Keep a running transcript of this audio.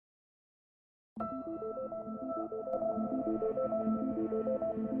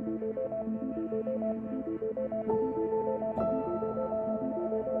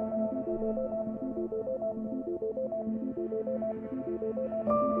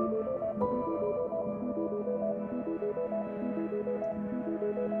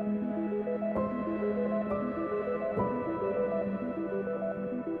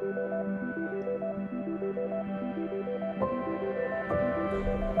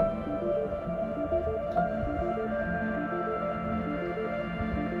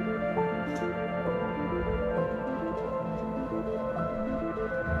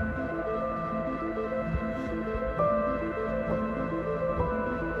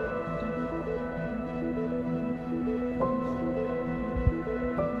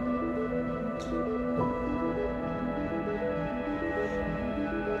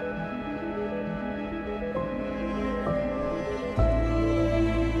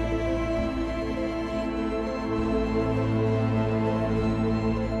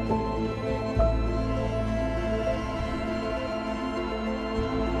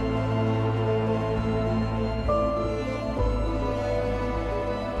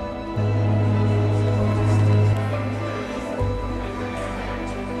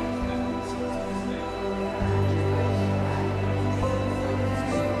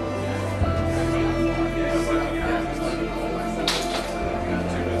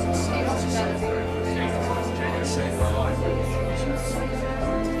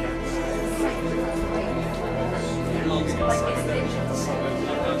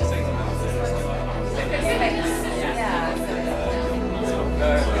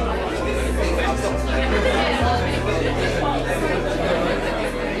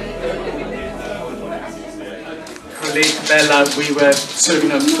Bella, we were sort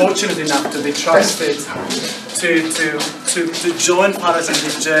of, fortunate enough to be trusted to join Farhad in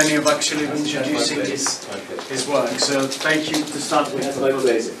this journey of actually introducing his work. So thank you to start with. My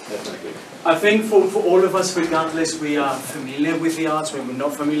pleasure. I think for all of us, regardless, we are familiar with the arts, when we're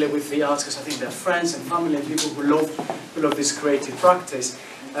not familiar with the arts, because I think they're friends and family and people who love this creative practice.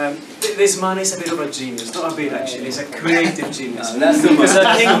 This man is a bit of a genius, not a bit actually, he's a creative genius. Because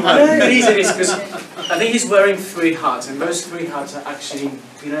I think, it is because I think he's wearing 3 hats, and those 3 hats are actually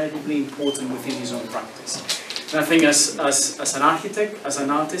incredibly important within his own practice. And I think as an architect, as an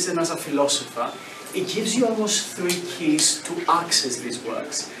artist, and as a philosopher, it gives you almost 3 keys to access these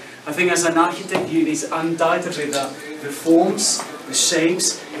works. I think as an architect, it is undoubtedly the forms, the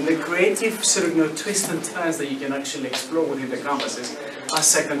shapes, and the creative sort of twists and turns that you can actually explore within the canvases are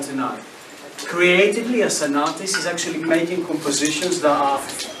second to none. Creatively, as an artist, he's actually making compositions that are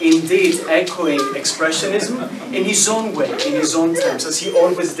indeed echoing expressionism in his own way, in his own terms, as he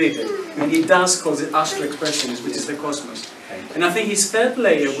always did it. And he does call it Astro-Expressionism, which is the cosmos. And I think his third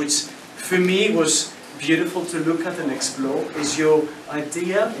layer, which for me was beautiful to look at and explore, is your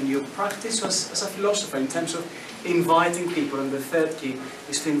idea and your practice as a philosopher in terms of inviting people. And the third key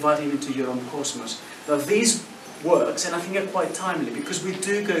is to invite them into your own cosmos. Now these works, and I think are quite timely, because we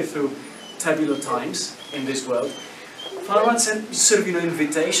do go through turbulent times in this world. Farhad's sort of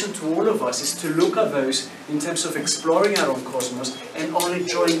invitation to all of us is to look at those in terms of exploring our own cosmos and only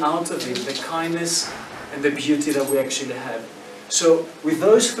drawing out of it the kindness and the beauty that we actually have. So with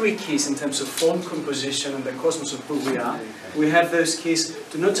those 3 keys in terms of form, composition, and the cosmos of who we are, we have those keys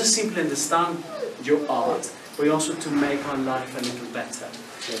to not just simply understand your art, but also to make our life a little better.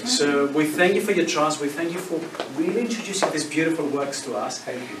 So we thank you for your trust, we thank you for really introducing these beautiful works to us.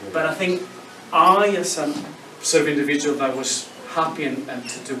 But I think as a sort of individual that was happy and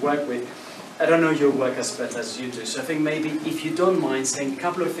to work with, I don't know your work as better as you do. So I think maybe if you don't mind saying a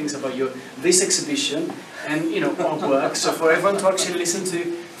couple of things about this exhibition and our work, so for everyone to actually listen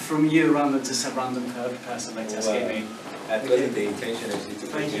to from you rather than just a random person like just giving. I thought the intention is to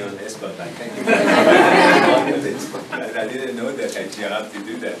put me on this, but I thank you for this. I didn't know that actually I have to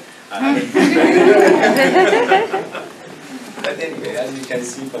do that. But anyway, as you can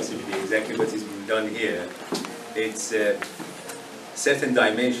see possibly exactly what is being done here, it's a certain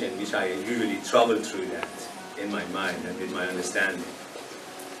dimension which I usually travel through that in my mind and with my understanding.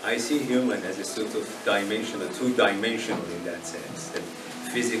 I see human as a sort of dimensional, 2-dimensional in that sense, the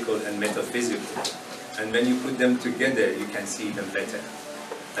physical and metaphysical. And when you put them together, you can see them better.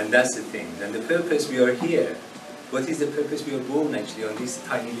 And that's the thing. And the purpose we are here, what is the purpose we are born actually on this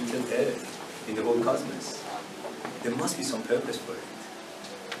tiny little earth, in the whole cosmos? There must be some purpose for it.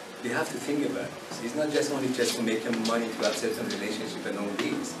 We have to think about it. It's not just only just to make money, to have certain relationship and all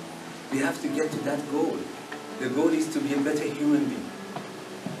these. We have to get to that goal. The goal is to be a better human being,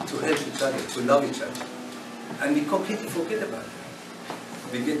 to help each other, to love each other. And we completely forget about it.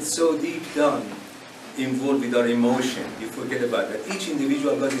 we get so deep down involved with our emotion, you forget about that. Each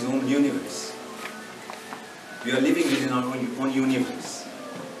individual got his own universe. We are living within our own universe.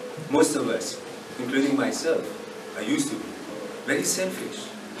 Most of us, including myself, I used to be very selfish,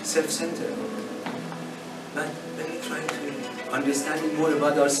 self-centered. But when we try to understand more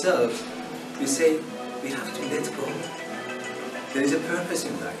about ourselves, we say we have to let go. There is a purpose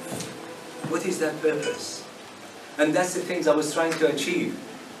in life. What is that purpose? And that's the things I was trying to achieve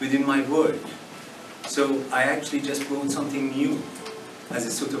within my work. So I actually just brought something new as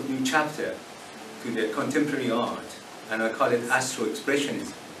a sort of new chapter to the contemporary art, and I call it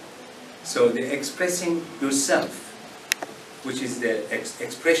Astro-Expressionism. So the expressing yourself, which is the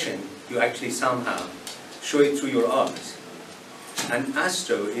expression you actually somehow show it through your art. And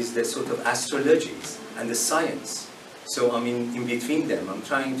astro is the sort of astrologies and the science. So I'm in between them. I'm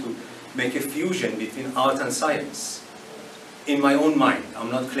trying to make a fusion between art and science in my own mind. I'm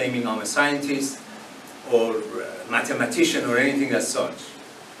not claiming I'm a scientist or a mathematician or anything as such,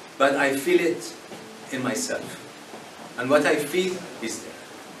 but I feel it in myself. And what I feel is there,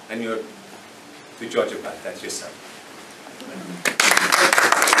 and you're to judge about that yourself.